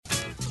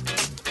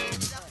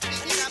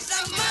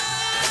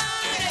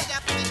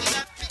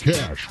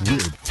Cash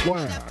with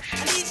Flash.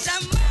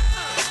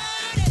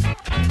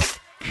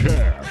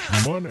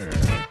 Cash money.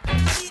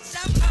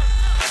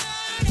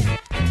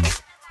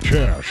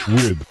 Cash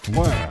with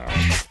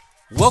Flash.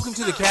 Welcome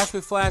to the Cash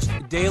with Flash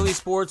Daily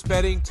Sports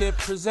Betting Tip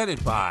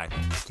presented by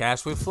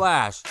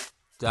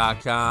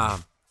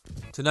CashWithFlash.com.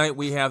 Tonight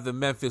we have the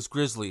Memphis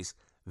Grizzlies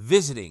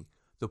visiting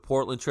the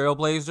Portland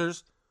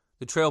Trailblazers.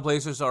 The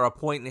Trailblazers are a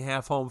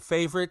 1.5 home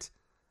favorite.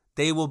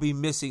 They will be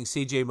missing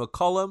C.J.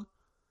 McCollum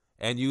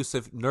and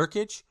Yusuf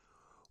Nurkic,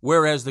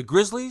 whereas the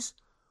Grizzlies,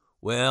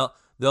 well,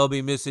 they'll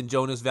be missing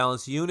Jonas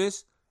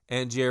Valanciunas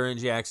and Jaren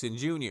Jackson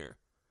Jr.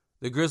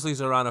 The Grizzlies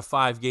are on a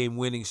 5-game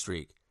winning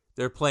streak.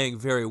 They're playing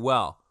very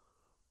well.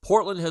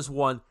 Portland has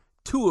won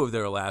 2 of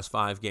their last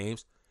 5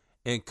 games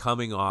and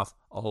coming off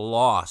a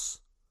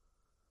loss.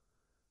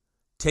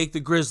 Take the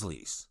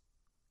Grizzlies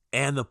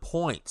and the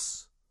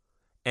points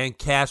and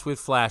cash with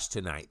Flash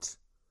tonight.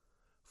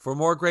 For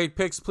more great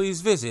picks,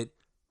 please visit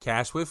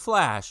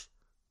CashWithFlash.com.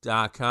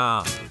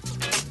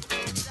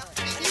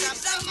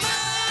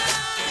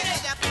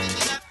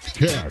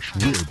 Cash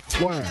with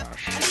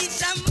Flash.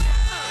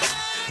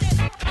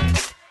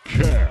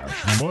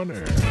 Cash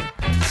money.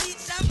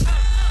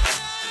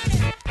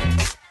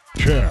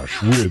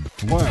 Cash with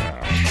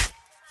Flash.